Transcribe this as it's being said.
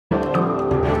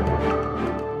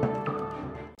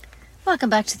Welcome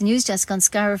back to the News Desk on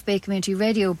Scariff Bay Community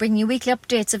Radio, bringing you weekly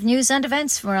updates of news and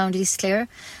events from around East Clare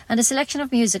and a selection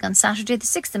of music on Saturday the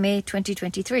 6th of May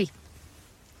 2023.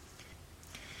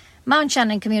 Mount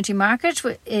Shannon Community Market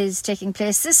is taking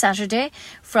place this Saturday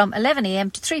from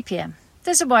 11am to 3pm.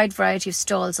 There's a wide variety of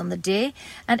stalls on the day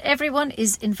and everyone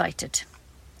is invited.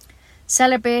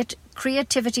 Celebrate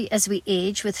creativity as we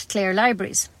age with Clare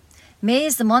Libraries. May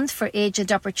is the month for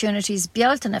Aged Opportunities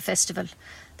Bealtaine Festival.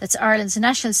 That's Ireland's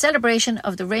national celebration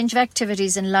of the range of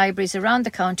activities in libraries around the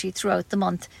county throughout the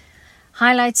month.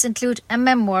 Highlights include a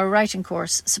memoir writing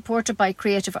course supported by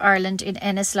Creative Ireland in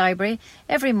Ennis Library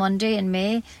every Monday in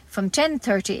May from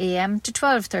 10:30am to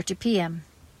 12:30pm.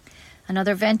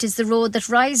 Another event is The Road That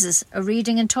Rises, a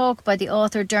reading and talk by the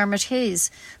author Dermot Hayes,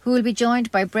 who will be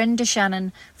joined by Brenda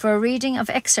Shannon for a reading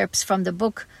of excerpts from the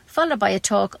book, followed by a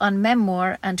talk on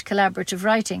memoir and collaborative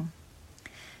writing.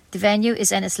 The venue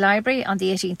is Ennis Library on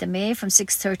the 18th of May from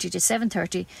 6:30 to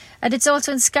 7:30, and it's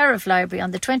also in Scariff Library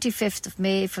on the 25th of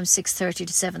May from 6:30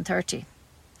 to 7:30.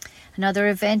 Another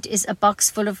event is A Box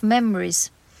Full of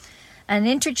Memories, an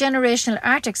intergenerational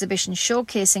art exhibition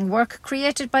showcasing work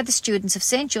created by the students of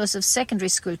St. Joseph's Secondary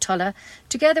School Tulla,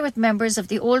 together with members of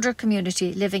the older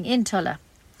community living in Tulla.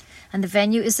 And the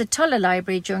venue is the Tulla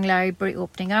Library during library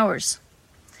opening hours.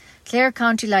 Clare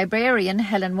County Librarian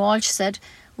Helen Walsh said,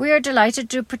 "We are delighted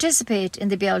to participate in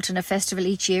the Bealtaine Festival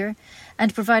each year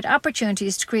and provide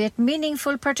opportunities to create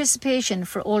meaningful participation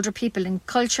for older people in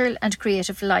cultural and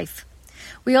creative life.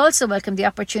 We also welcome the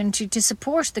opportunity to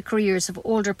support the careers of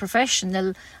older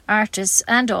professional artists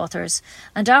and authors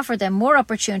and offer them more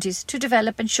opportunities to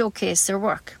develop and showcase their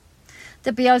work.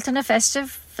 The Bealtaine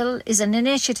Festival is an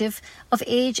initiative of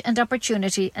age and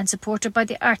opportunity and supported by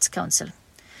the Arts Council.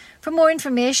 For more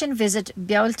information, visit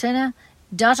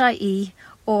bealtaine.ie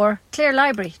or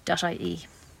clarelibrary.ie.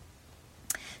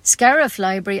 Scariff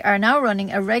Library are now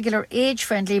running a regular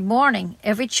age-friendly morning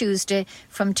every Tuesday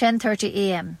from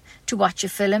 10:30am to watch a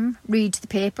film, read the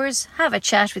papers, have a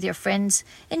chat with your friends,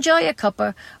 enjoy a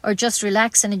cuppa or just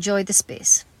relax and enjoy the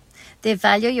space. They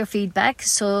value your feedback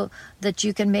so that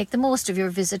you can make the most of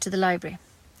your visit to the library.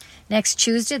 Next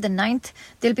Tuesday, the 9th,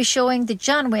 they'll be showing the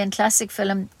John Wayne classic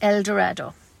film El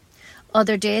Dorado.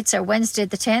 Other dates are Wednesday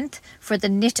the 10th for the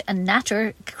Knit and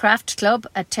Natter Craft Club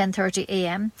at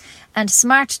 10:30am and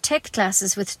Smart Tech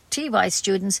classes with TY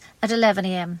students at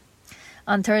 11am.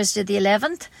 On Thursday the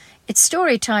 11th, it's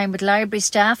story time with library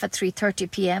staff at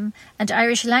 3:30pm and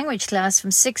Irish language class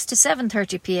from 6 to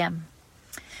 7:30pm.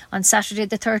 On Saturday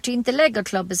the 13th, the Lego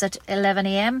Club is at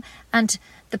 11am and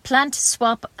the Plant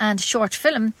Swap and Short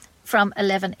Film from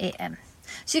 11am.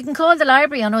 So you can call the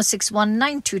library on 061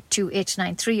 922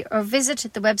 893 or visit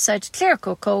the website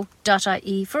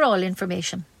clarecoco.ie for all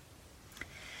information.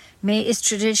 May is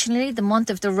traditionally the month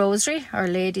of the Rosary, Our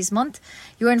Lady's Month.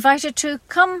 You are invited to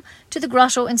come to the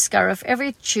Grotto in Scariff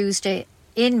every Tuesday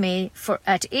in May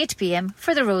at 8pm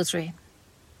for the Rosary.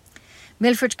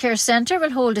 Milford Care Centre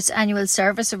will hold its annual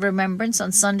service of remembrance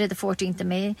on Sunday the 14th of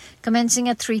May, commencing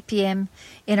at 3pm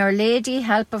in Our Lady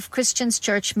Help of Christians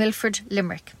Church, Milford,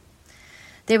 Limerick.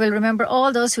 They will remember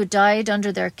all those who died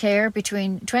under their care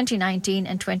between 2019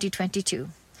 and 2022.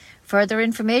 Further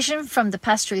information from the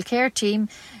pastoral care team,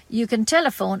 you can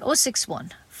telephone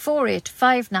 061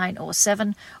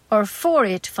 485907 or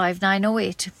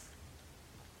 485908.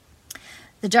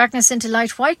 The Darkness into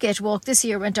Light Whitegate walk this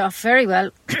year went off very well,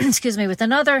 with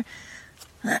another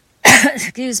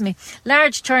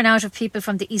large turnout of people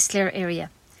from the East Clare area.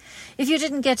 If you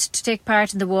didn't get to take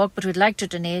part in the walk but would like to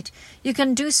donate, you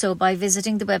can do so by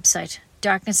visiting the website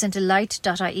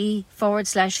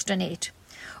darknessintolight.ie/donate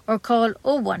or call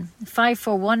 01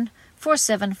 541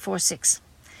 4746.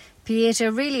 Pieta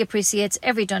really appreciates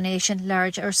every donation,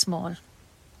 large or small.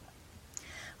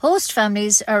 Host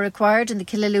families are required in the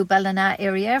Killaloe-Ballina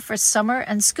area for summer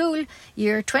and school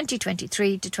year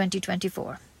 2023 to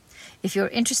 2024. If you're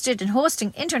interested in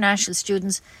hosting international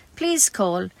students, please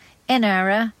call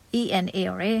ENARA on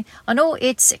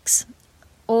 086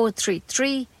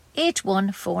 033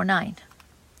 8149.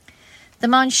 The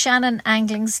Mount Shannon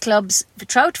Angling Club's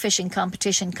trout fishing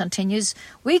competition continues.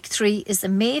 Week 3 is the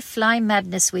May Fly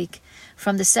Madness Week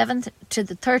from the 7th to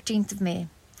the 13th of May.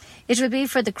 It will be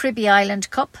for the Cribby Island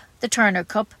Cup, the Turner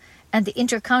Cup and the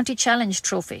Inter-County Challenge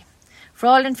Trophy. For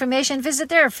all information, visit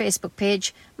their Facebook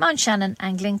page, Mount Shannon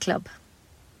Angling Club.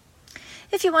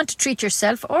 If you want to treat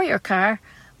yourself or your car,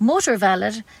 Motor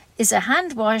Valet is a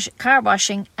car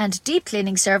washing and deep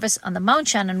cleaning service on the Mount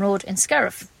Shannon Road in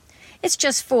Scariff. It's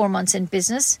just 4 months in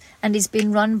business and is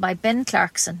being run by Ben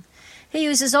Clarkson. He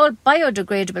uses all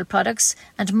biodegradable products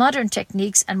and modern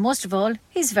techniques, and most of all,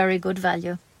 he's very good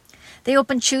value. They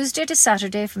open Tuesday to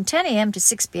Saturday from 10 a.m. to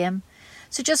 6 p.m.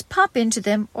 So just pop into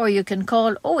them, or you can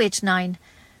call 089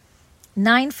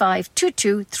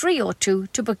 9522 302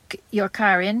 to book your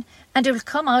car in, and it will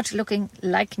come out looking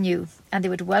like new, and they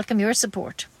would welcome your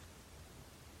support.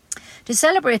 To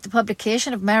celebrate the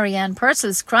publication of Marianne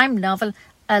Purcell's crime novel,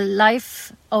 A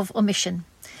Life of Omission,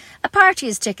 a party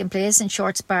is taking place in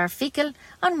Shorts Bar, Feakle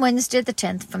on Wednesday the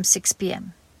 10th from 6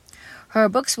 p.m. Her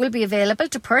books will be available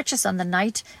to purchase on the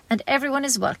night, and everyone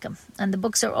is welcome. And the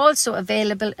books are also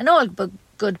available in all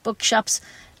good bookshops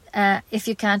if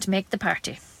you can't make the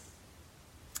party.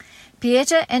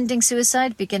 Pieta, Ending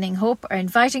Suicide, Beginning Hope are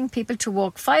inviting people to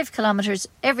walk 5 kilometres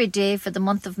every day for the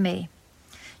month of May.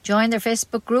 Join their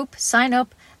Facebook group, sign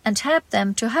up, and help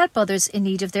them to help others in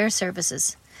need of their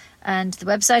services. And the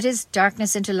website is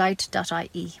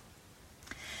darknessintolight.ie.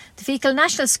 The Feakle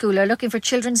National School are looking for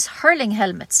children's hurling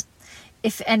helmets.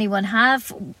 If anyone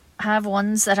have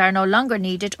ones that are no longer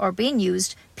needed or being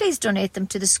used, please donate them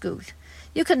to the school.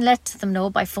 You can let them know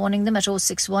by phoning them at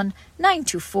 061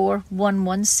 924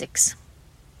 116.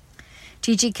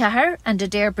 TG Cahir and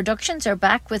Adair Productions are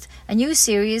back with a new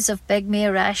series of Beg Me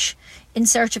a Rash in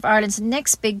search of Ireland's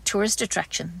next big tourist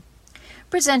attraction.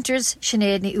 Presenters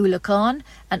Sinead Ní Ulla Khan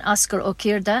and Oscar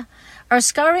O'Keirda are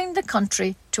scouring the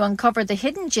country to uncover the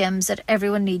hidden gems that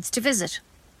everyone needs to visit.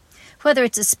 Whether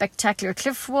it's a spectacular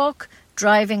cliff walk,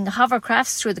 driving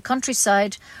hovercrafts through the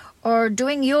countryside, or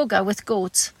doing yoga with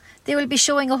goats, they will be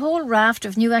showing a whole raft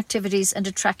of new activities and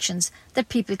attractions that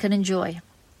people can enjoy.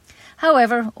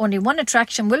 However, only one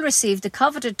attraction will receive the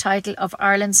coveted title of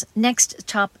Ireland's next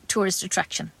top tourist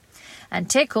attraction and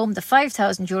take home the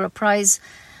 €5,000 prize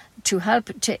to help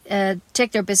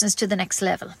take their business to the next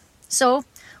level. So,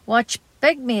 watch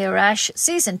Beg Me a Rash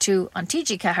Season 2 on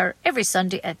TG Cahir every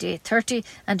Sunday at 8:30,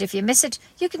 and if you miss it,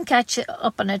 you can catch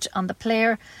up on it on the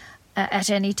player at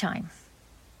any time.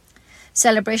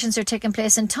 Celebrations are taking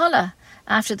place in Tulla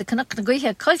after the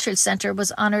Canuck-na-Gaoithe Cultural Centre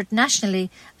was honoured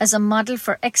nationally as a model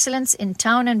for excellence in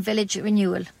town and village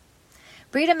renewal.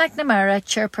 Breda McNamara,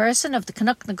 chairperson of the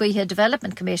Canuck-na-Gaoithe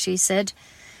Development Committee, said,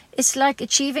 "It's like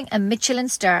achieving a Michelin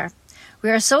star. We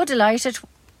are so delighted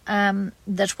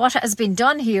that what has been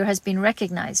done here has been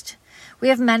recognised. We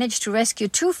have managed to rescue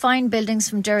 2 fine buildings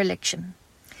from dereliction.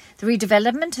 The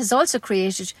redevelopment has also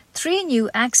created 3 new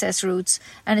access routes,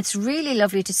 and it's really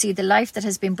lovely to see the life that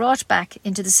has been brought back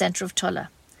into the centre of Tulla.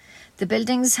 The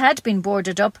buildings had been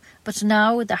boarded up, but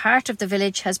now the heart of the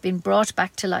village has been brought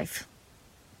back to life."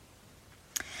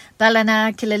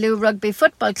 Ballina Killaloe Rugby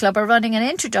Football Club are running an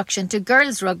introduction to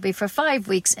girls rugby for 5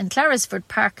 weeks in Clarisford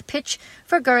Park pitch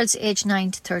for girls aged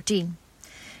 9 to 13.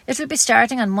 It will be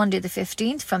starting on Monday the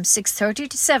 15th from 6:30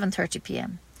 to 7:30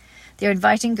 p.m. They are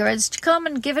inviting girls to come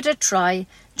and give it a try,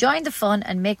 join the fun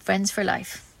and make friends for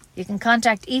life. You can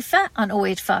contact Aoife on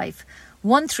 085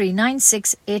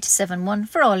 1396 871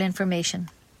 for all information.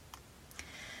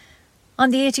 On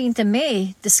the 18th of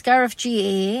May, the Scariff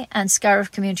GAA and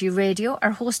Scariff Community Radio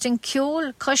are hosting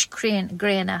Ceol Cush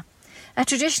Graina, a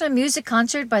traditional music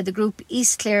concert by the group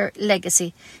East Clare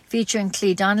Legacy, featuring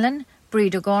Clee Donlan,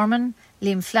 Breed O'Gorman,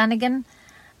 Liam Flanagan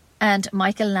and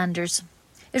Michael Landers.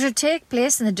 It will take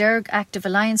place in the Derg Active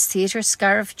Alliance Theatre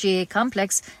Scariff GAA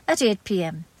Complex at 8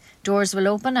 p.m. Doors will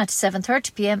open at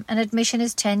 7:30 p.m. and admission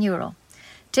is €10.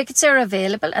 Tickets are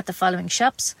available at the following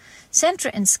shops: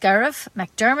 Centra in Scariff,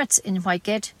 McDermott's in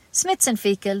Whitegate, Smith's in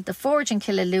Feakle, The Forge in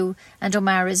Killaloe and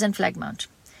O'Mara's in Flagmount.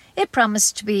 It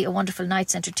promised to be a wonderful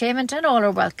night's entertainment and all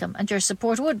are welcome, and your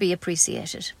support would be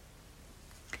appreciated.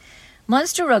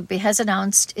 Munster Rugby has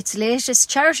announced its latest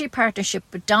charity partnership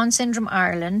with Down Syndrome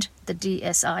Ireland, the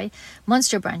DSI,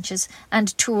 Munster branches and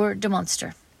Tour de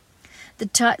Munster.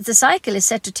 The cycle is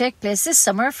set to take place this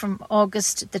summer from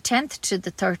August the 10th to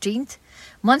the 13th.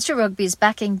 Munster Rugby is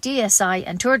backing DSI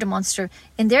and Tour de Munster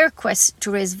in their quest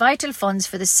to raise vital funds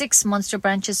for the 6 Munster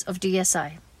branches of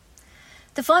DSI.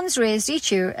 The funds raised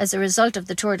each year as a result of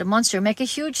the Tour de Munster make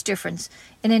a huge difference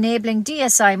in enabling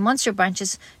DSI Munster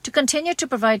branches to continue to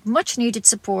provide much needed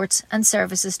supports and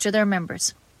services to their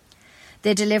members.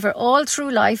 They deliver all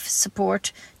through life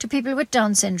support to people with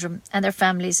Down syndrome and their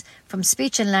families, from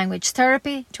speech and language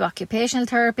therapy to occupational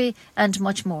therapy and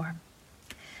much more.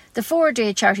 The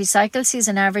 4-day charity cycle sees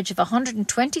an average of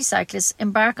 120 cyclists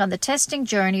embark on the testing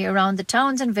journey around the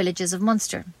towns and villages of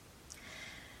Munster.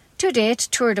 To date,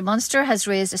 Tour de Munster has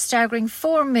raised a staggering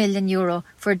 €4 million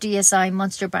for DSI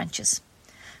Munster branches.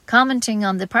 Commenting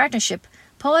on the partnership,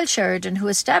 Paul Sheridan, who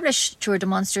established Tour de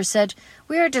Munster, said,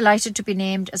 "We are delighted to be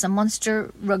named as a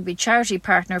Munster Rugby charity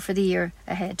partner for the year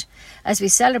ahead, as we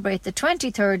celebrate the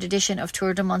 23rd edition of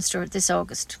Tour de Munster this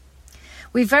August.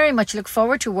 We very much look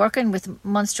forward to working with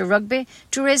Munster Rugby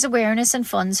to raise awareness and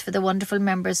funds for the wonderful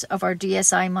members of our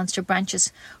DSI Munster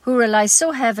branches who rely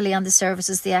so heavily on the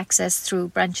services they access through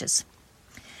branches.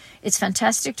 It's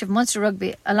fantastic to have Munster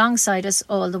Rugby alongside us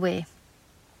all the way.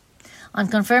 On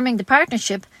confirming the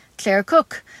partnership, Claire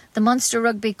Cook, the Munster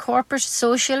Rugby Corporate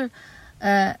Social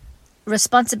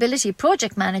Responsibility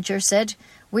Project Manager, said,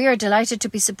 "We are delighted to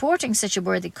be supporting such a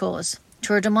worthy cause.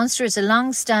 Tour de Munster is a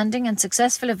long-standing and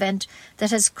successful event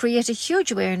that has created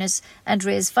huge awareness and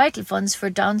raised vital funds for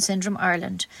Down Syndrome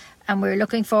Ireland, and we're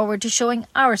looking forward to showing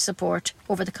our support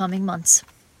over the coming months."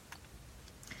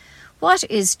 What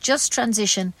is Just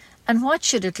Transition and what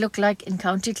should it look like in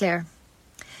County Clare?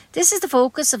 This is the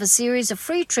focus of a series of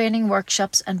free training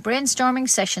workshops and brainstorming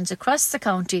sessions across the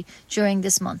county during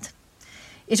this month.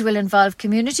 It will involve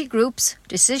community groups,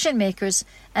 decision makers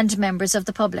and members of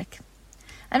the public.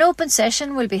 An open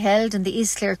session will be held in the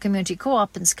East Clare Community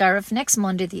Co-op in Scariff next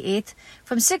Monday the 8th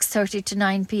from 6:30 to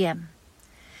 9 p.m.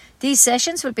 These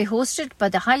sessions will be hosted by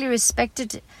the highly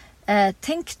respected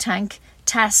think tank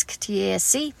TASC,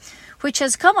 TASC, which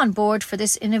has come on board for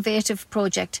this innovative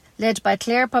project led by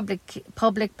Clare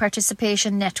Public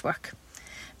Participation Network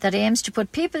that aims to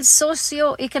put people's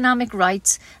socio-economic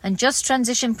rights and just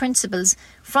transition principles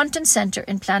front and centre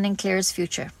in planning Clare's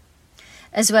future.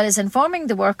 As well as informing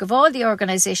the work of all the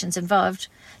organisations involved,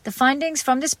 the findings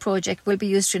from this project will be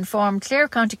used to inform Clare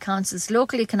County Council's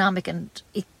Local Economic and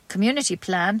Community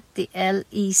Plan, the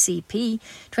LECP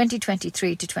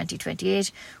 2023 to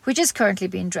 2028, which is currently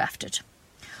being drafted.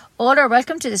 All are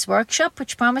welcome to this workshop,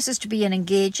 which promises to be an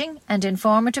engaging and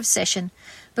informative session,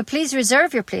 but please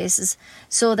reserve your places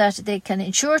so that they can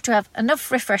ensure to have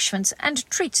enough refreshments and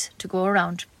treats to go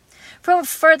around. For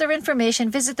further information,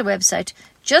 visit the website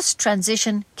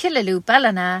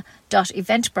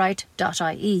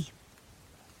justtransitionkillaloobalana.eventbrite.ie.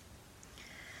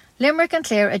 Limerick and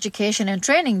Clare Education and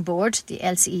Training Board, the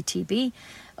LCETB,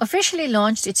 officially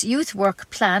launched its Youth Work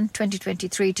Plan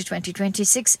 2023 to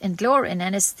 2026 in Glore in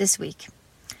Ennis this week.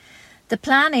 The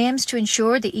plan aims to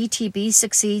ensure the ETB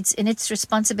succeeds in its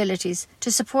responsibilities to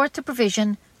support the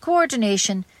provision,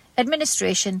 coordination,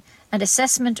 administration and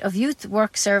assessment of youth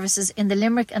work services in the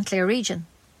Limerick and Clare region.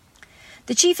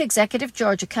 The Chief Executive,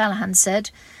 Georgia Callahan,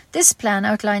 said, "This plan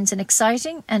outlines an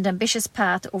exciting and ambitious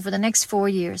path over the next 4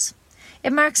 years.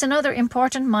 It marks another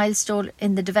important milestone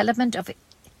in the development of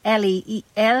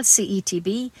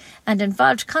LCETB and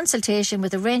involved consultation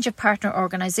with a range of partner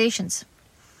organisations.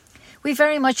 We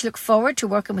very much look forward to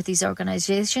working with these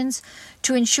organisations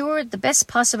to ensure the best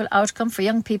possible outcome for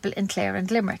young people in Clare and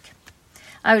Limerick.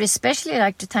 I would especially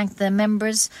like to thank the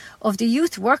members of the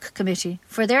Youth Work Committee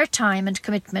for their time and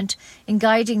commitment in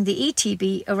guiding the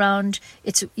ETB around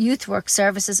its youth work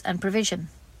services and provision.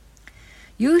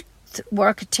 Youth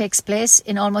work takes place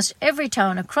in almost every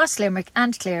town across Limerick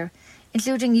and Clare,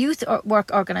 including youth work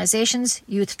organisations,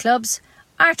 youth clubs,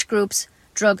 art groups,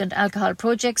 drug and alcohol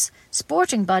projects,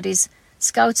 sporting bodies,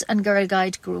 Scouts and Girl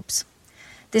Guide groups.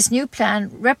 This new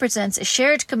plan represents a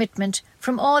shared commitment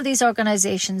from all these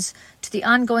organisations to the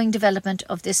ongoing development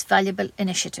of this valuable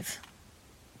initiative."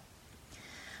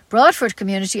 Broadford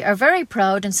community are very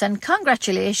proud and send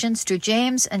congratulations to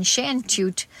James and Shane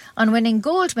Tute on winning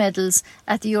gold medals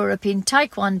at the European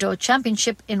Taekwondo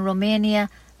Championship in Romania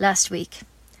last week.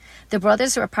 The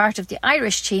brothers were part of the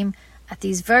Irish team at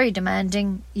these very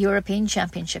demanding European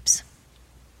Championships.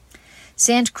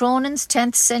 St. Cronan's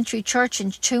 10th Century Church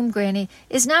in Toomgraney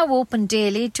is now open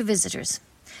daily to visitors.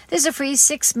 There's a free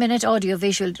 6-minute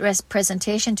audio-visual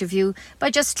presentation to view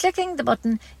by just clicking the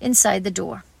button inside the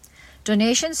door.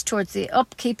 Donations towards the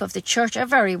upkeep of the church are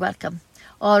very welcome.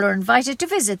 All are invited to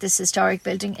visit this historic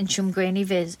building in Toomgraney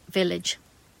village.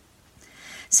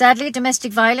 Sadly,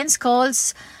 domestic violence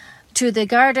calls to the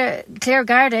Clare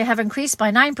Garda have increased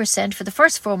by 9% for the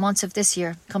first 4 months of this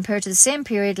year, compared to the same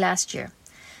period last year.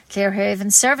 Clare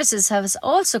Haven Services has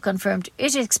also confirmed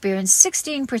it experienced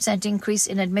 16% increase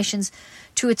in admissions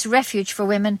to its refuge for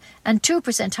women and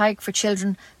 2% hike for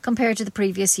children compared to the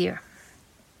previous year.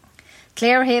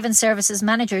 Clare Haven Services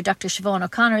Manager Dr. Siobhan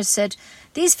O'Connor said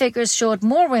these figures showed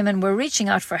more women were reaching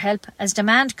out for help as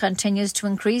demand continues to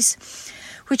increase,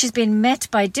 which has been met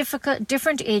by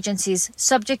different agencies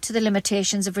subject to the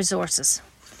limitations of resources.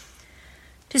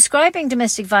 Describing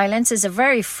domestic violence as a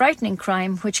very frightening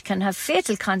crime which can have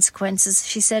fatal consequences,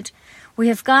 she said, "We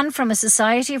have gone from a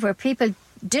society where people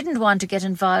didn't want to get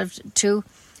involved to,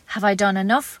 have I done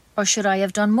enough or should I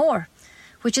have done more?"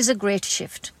 which is a great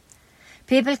shift.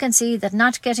 People can see that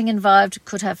not getting involved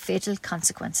could have fatal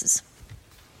consequences.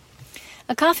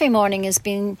 A coffee morning is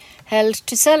being held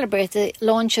to celebrate the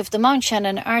launch of the Mount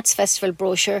Shannon Arts Festival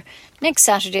brochure next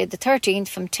Saturday the 13th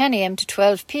from 10 a.m. to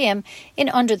 12 p.m. in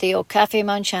Under the Oak Cafe,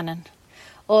 Mount Shannon.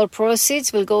 All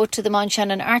proceeds will go to the Mount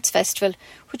Shannon Arts Festival,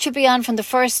 which will be on from the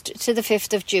 1st to the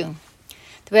 5th of June.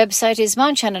 The website is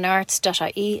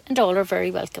mountshannonarts.ie and all are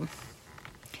very welcome.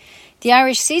 The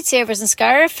Irish Seed Savers in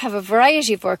Scariff have a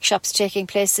variety of workshops taking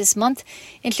place this month,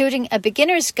 including a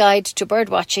beginner's guide to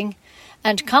birdwatching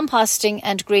and composting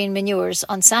and green manures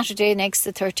on Saturday next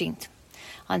the 13th.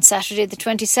 On Saturday the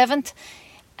 27th,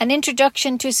 an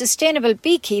introduction to sustainable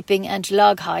beekeeping and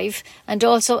log hive, and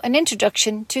also an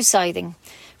introduction to scything.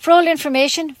 For all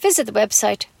information, visit the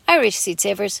website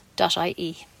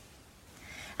irishseedsavers.ie.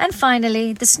 And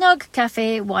finally, the Snug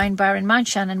Cafe Wine Bar in Mount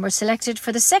Shannon were selected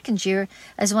for the second year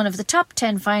as one of the top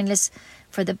 10 finalists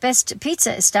for the Best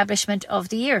Pizza Establishment of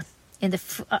the Year in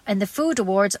the Food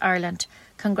Awards Ireland.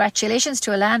 Congratulations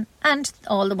to Alan and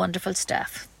all the wonderful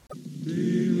staff.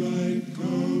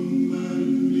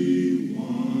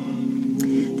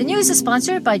 The news is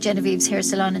sponsored by Genevieve's Hair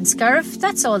Salon in Scariff.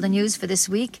 That's all the news for this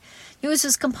week. News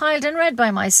was compiled and read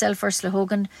by myself, Ursula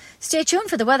Hogan. Stay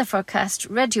tuned for the weather forecast,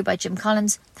 read to you by Jim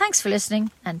Collins. Thanks for listening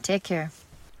and take care.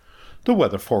 The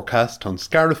weather forecast on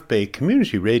Scariff Bay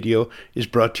Community Radio is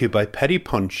brought to you by Paddy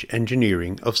Punch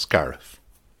Engineering of Scariff.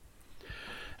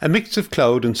 A mix of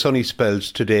cloud and sunny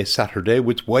spells today, Saturday,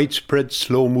 with widespread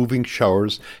slow-moving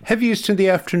showers, heaviest in the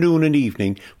afternoon and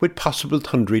evening, with possible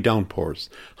thundery downpours,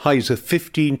 highs of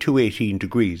 15 to 18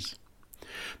 degrees.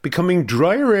 Becoming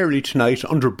drier early tonight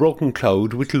under broken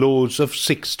cloud with lows of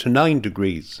 6 to 9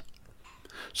 degrees.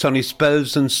 Sunny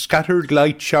spells and scattered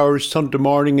light showers Sunday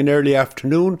morning and early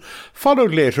afternoon,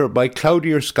 followed later by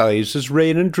cloudier skies as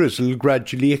rain and drizzle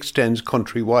gradually extends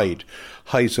countrywide,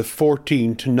 highs of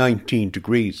 14 to 19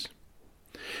 degrees.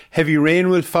 Heavy rain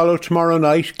will follow tomorrow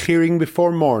night, clearing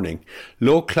before morning,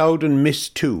 low cloud and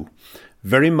mist too,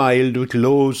 very mild with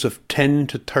lows of 10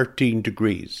 to 13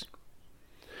 degrees.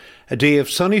 A day of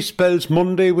sunny spells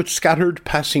Monday with scattered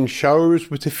passing showers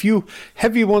with a few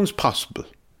heavy ones possible.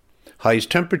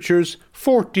 Highest temperatures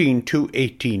 14 to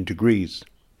 18 degrees.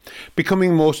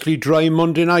 Becoming mostly dry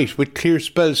Monday night with clear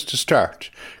spells to start.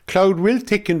 Cloud will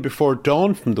thicken before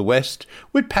dawn from the west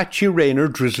with patchy rain or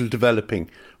drizzle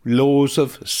developing. Lows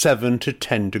of 7 to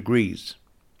 10 degrees.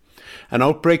 And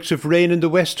outbreaks of rain in the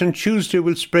west on Tuesday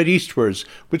will spread eastwards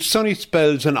with sunny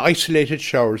spells and isolated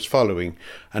showers following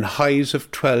and highs of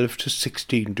 12 to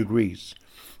 16 degrees.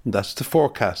 And that's the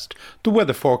forecast. The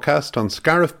weather forecast on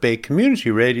Scariff Bay Community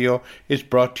Radio is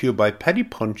brought to you by Paddy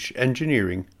Punch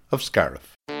Engineering of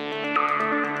Scariff.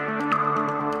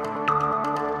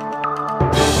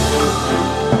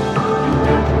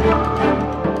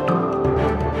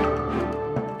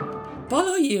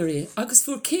 Balla Iri, agus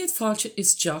fuair céad fáilte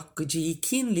is Jack go dtí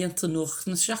cín líonta nuacht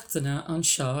na seachtaine an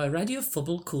seo a radio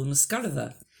phobal cún na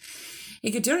Scaritha.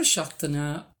 Ag go deireadh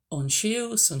seachtaine an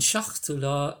siú san seachtú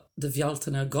lá de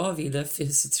bhealtaine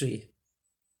 2023.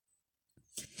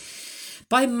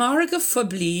 Ba marga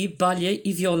phobli baile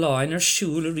I bheoláin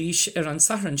siúl arís an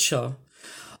sathran seo,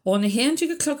 ón na héanú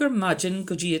go clogar maidin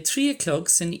go dtí 3 o'clock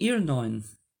san Iarnáin.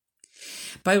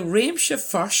 Ba réimse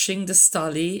farsing de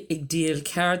stalaí ag díal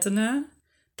Cardana,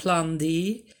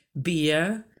 Plandaí,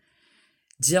 Bia,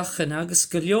 Diachana agus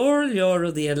go leor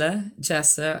o dhéile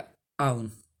deasa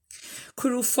ann.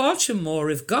 Curú fáilte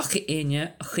mór gacha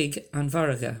aine a chuig an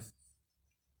bharga.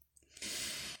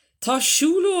 Tá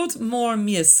siúlód mór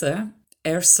miasa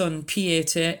son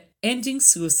pieta Ending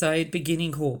Suicide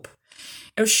Beginning Hope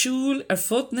siúl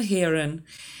fud na héireann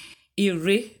I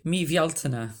ri mí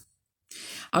bhealtaine.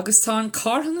 Agus tá an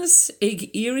carthanas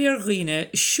ag iarr riine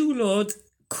siúlód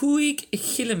 5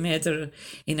 kilometr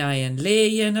in aon le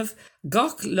dhéanamh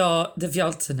gach lá de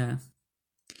bhealtaine.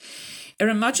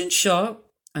 An maidin seo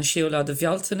an siúlá de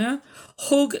bhealtaine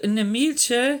thug na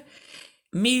mílte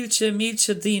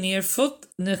daoine fud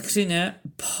na cruinne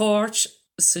páirt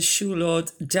sa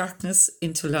siúlód Darkness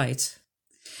into Light.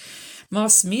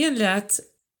 Más míon leat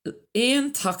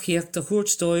éon tacaíocht de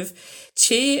thuairdóibh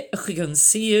té a chuig an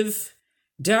siomh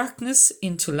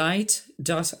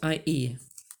darknessintolight.ie.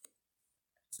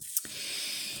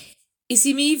 Is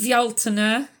I mí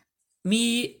bhealtaine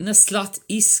mí na slat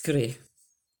iscre.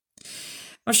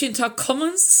 Mar sin tá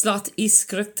cummins slat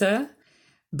iscreachta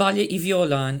baile I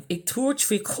bheoláin ag tuairt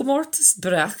faoi chomórtas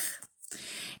brech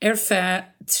fe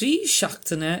 3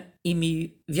 seachtaine I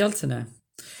mí bhealtaine.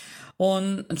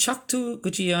 An seachtú go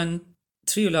dtí an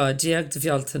 3 lá 10 de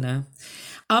bhealtaine.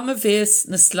 Am a bhés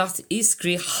na slat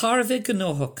iscre Harve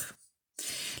gnóthach.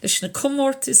 Leis na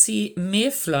comórtas I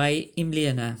méfly im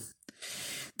léana.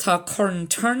 Tá Corn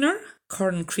Turner,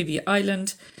 Corn Cribby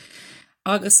Island,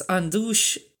 agus an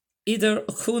dúis idir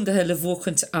chúndathe le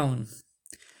bhócant ann.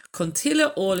 Chun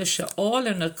tuile óla se áil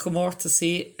ar na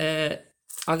comórtasaí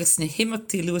agus na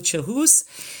himachtaí luaite hús,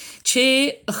 ché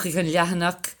a chu an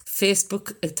leathanach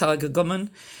Facebook atá go gcumann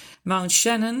Mount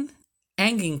Shannon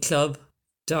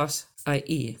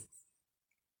anglingclub.ie.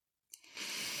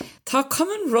 Tá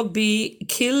cumann rugby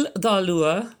cil dá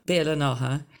lua béla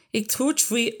nátha ag tuairt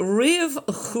faoi réamh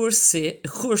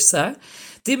chúrsa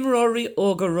dimróirí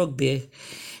óga rugby.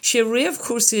 Sé réamh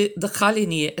chúrsa de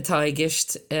chalíní atá ag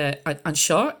gist an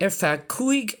seo ar feadh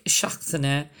 5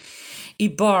 seachtaine i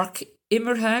barc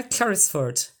imirthe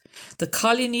Clarisford. De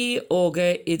chalíní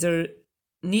óga idir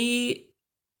 9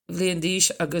 bhliain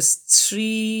d'aois agus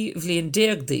 3 bhliain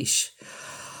 10 d'aois.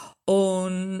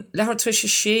 Ón lethar tríse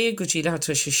 6 go dtí lethar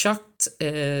tríse 7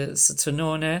 sa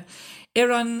tróna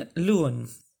ar an luan.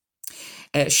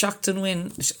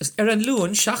 Ar an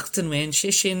luan seachtain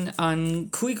sé sin an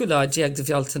 5 deag de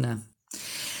bhealtaine.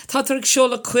 Tá tar ag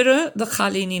seola cuire de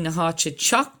chalíní na háite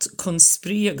teacht chun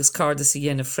sprí agus cardas a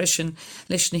dhéanamh freisin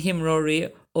leis na himróirí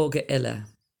óga eile.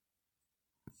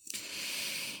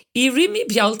 I rimi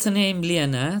bealtaine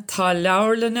mbliana tá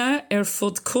leabharlanna ar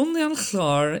fud chun an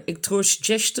chlár ag tuairt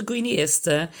deiste guine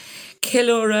éasta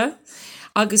ceiliúra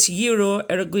agus euro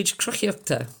ar a gcuid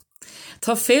cruthaíochta.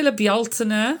 Tá féle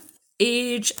bealtaine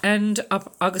age and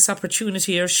agus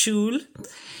opportunity ar siúl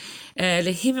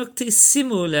le himachtaí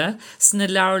simúla sna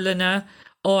leabharlanna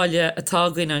áile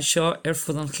atá gcuine an seo ar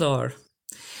fud an chlár.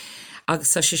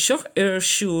 Agus tá sé seo ar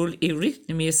siúl I rith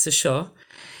na míosa seo,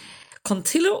 chun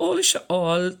tuile óla se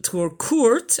áil túair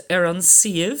cuairt ar an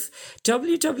siomh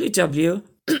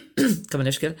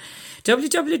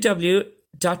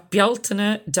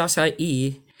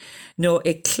www.bealtaine.ie nó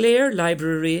ag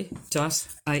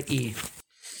clairelibrary.ie.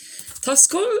 Tá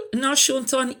Scoil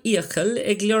Náisiúnta an Íochail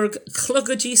ag leorg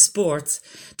clogadí sport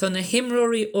tá na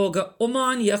himróirí óga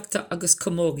ómáíochta agus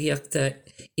commógaíochta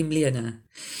I mbliana.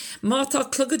 Má tá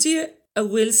clogadí a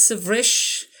bhfuil sa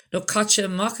bhris nó caite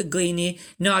amach a gcuine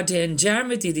ná déan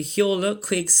dearmadí de cheola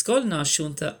chuig Scoil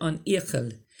Náisiúnta an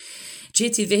Íochail.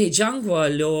 Déití bheith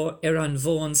deangáil leo ar an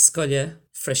bhón scoile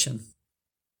freisin.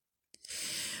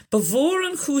 Ba bhór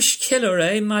an chúis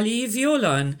ceiliúra malí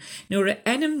bheoláin nuair a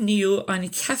enam níú an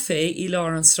café I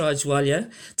lár an sráidhhaile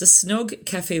de Snug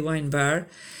Café Wine Bar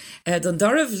don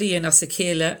dara bhliain as a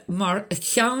chéile mar a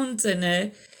ceann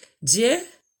duine de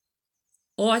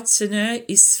áiteanna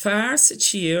is fearr sa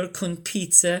tír chun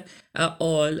pizza a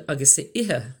áil agus a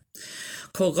ithe.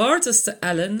 Cógáirdas de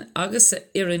Allen agus a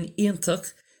iarrainn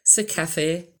iontach sa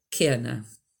café céanna.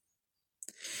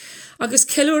 Agus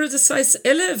ceiliúra de sais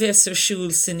eile bheits ar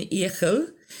siúl sin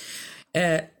Íochail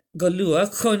go lua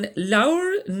chun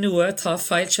leabhar nua tá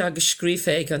fáilte agus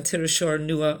scríofa ag an tuiriseoir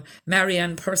nua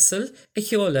Marianne Purcell a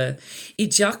cheola I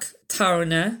Jack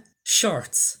Tarna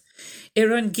Shorts.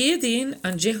 Ar an géadaín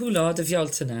an 10 de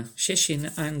bhealtaine, sé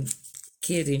sin an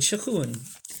géadaín seachún.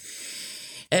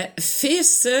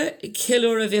 Féasta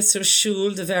ceiliúra bheits ar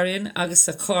siúl de bhearrainn agus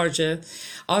a cáirde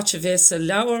áit a bheits a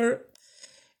leabhar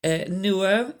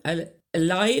nua a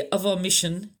lai of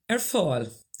omission fáil.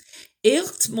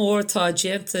 Éilt mór tá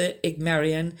déanta ag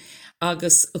Marianne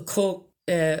agus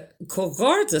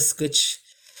cógáirdas goit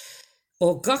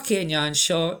ó gacéineáin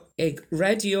seo ag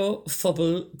radio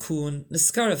phobal cún na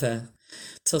scarabha.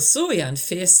 Tá sóíonn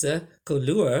féasta go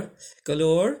leor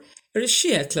ar a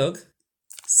siaclog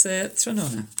sa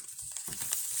tróna.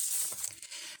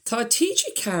 Tá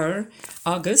TG Carr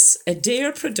agus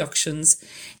Adair Productions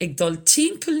ag dul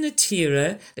timpeall na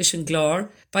tíre leis an glár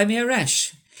ba mé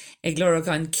reis. Ag glór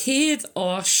an céad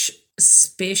áis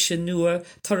spéise nua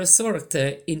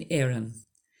tarasóireachta in Éireann.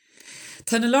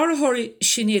 Tá na lárathirí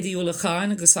Sinéad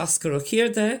Úlacháin agus Oscar Ó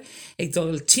Céirde ag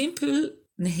dul timpeall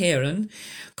na hÉireann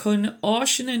chun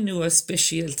áiseanna nua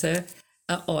speisialta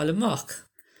a áil amach.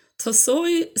 Tá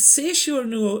sói séisiúr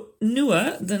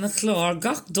nua den na chlár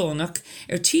gach dónach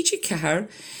ar TG Carr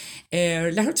ar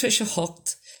lethar tríse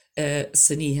 8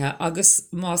 san nithe agus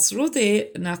más rud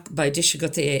nach ba diise go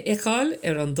éáil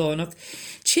ar an dónach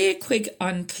té chuig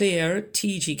an pléir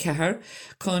TG Carr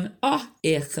chun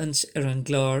échant ar an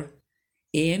glár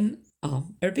éon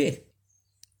am ar bith.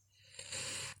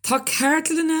 Tá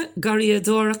ceartlanna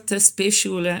gariadóireachta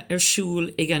spéisiúla ar siúl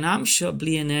ag an amseo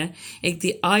bliana ag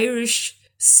the Irish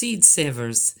Seed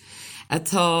Savers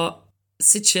atá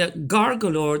site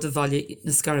gargolóir de bhaile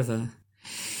na scarabha.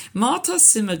 Má tá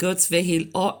simagat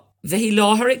bheithí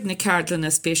láthair ag na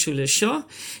ceartlanna spéisiúla seo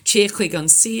té chuig an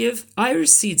siomh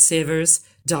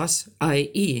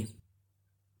irishseedsavers.ie.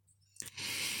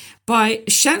 Ba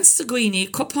seans de guine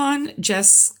copán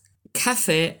jes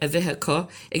cafe a bheitha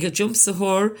ag a jump sa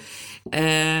thór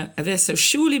a bheits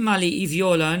siúlí malaí I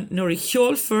bheoláin nuair I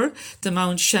cheolfar de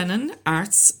Mount Shannon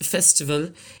Arts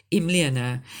Festival I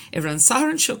mbliana an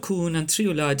saharan seo cún an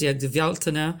tríúláideag de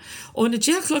bhealtaine ó na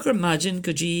deachlach maidin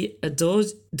go dtí a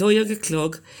dóag a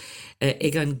clog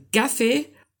ag an Café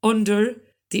Under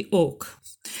the Oak.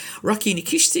 Racín I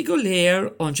cistí go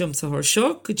léir an jump sa thór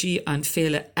seo go dtí an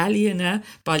féile ealaíona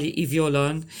bailí I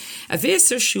bheoláin a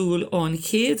bheits siúl ón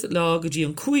chéad lá go dtí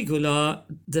an 5 lá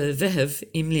de bheithimh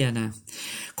I mbliana.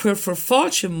 Cuir for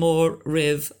fáilte mór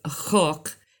ribh a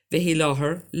chách bheithí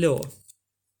láthair leo.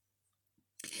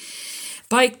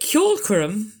 Ba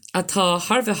ceolcuirim atá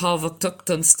tharbheith hábhachtach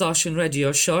don stáisiún radio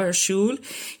seo siúl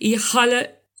I chala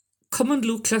Cumann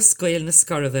Lúclas Gael na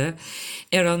Scarabh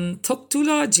an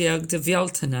tuchtúláideag de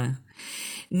bhealtaine.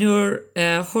 Nuair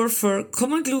thurfar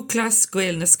Cumann Lúclas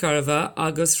Gael na Scarabh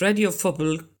agus radio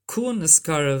phobal cún na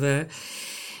Scarabh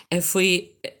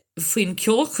faoin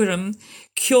ceolcuirim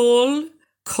ceol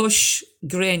cos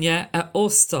gréine a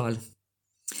óstáil.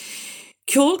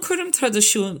 Ceolcuirim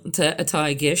tradiisiúnta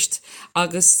atá I gceist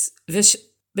agus bheis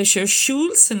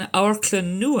siúl san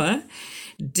áirclann nua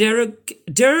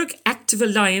Derg Active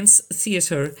Alliance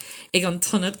Theatre ag an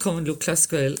tonad Cumann Lúclas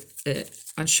Gael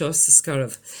an seo sa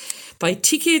Scarabh. Ba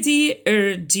TKD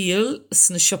díal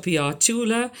sna siopaí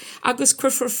áitiúla agus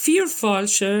cuir for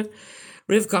fíorfáilte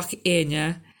ribh gach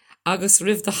éine agus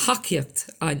ribh de haciacht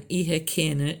an ihe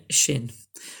céine sin.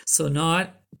 So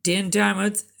ná déan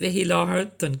dermad bheithí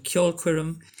láthair don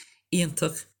ceolcuirim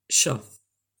iontach seo.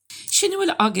 Sin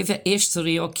bhfuil aga bheith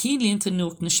éistearí ó cínlíonta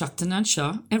nuach na seachtain an seo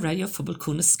radio phobal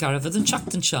cún na Scarabh an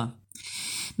seachtain seo.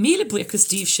 Míle buchas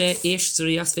díobh sé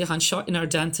éistearí as bheith an seo inar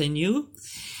dananta inniu,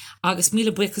 agus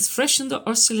míle buchas freisin do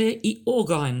Ursula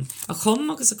Hogan a chum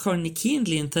agus a chur na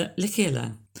cínlíonta le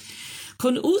chéile.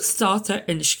 Chun ústáta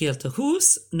na scéalta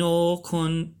hús nó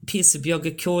chun píosa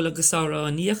beaga ceol agus ára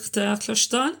aníochta a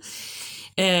chluisteáin,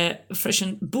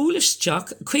 freisin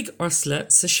búlaisteach chuig Ursula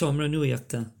sa seomra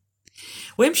nuachta.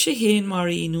 Weim sé héin mar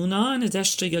I núna na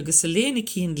deistrig agus a léna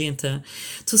cínlíonta,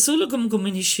 tásúla go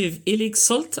muinní sibh ilig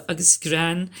sult agus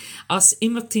gran as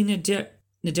imachtaí na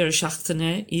deir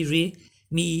seachtaine I ri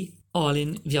mí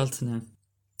álinn bhealtaine.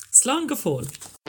 Slán go fóil.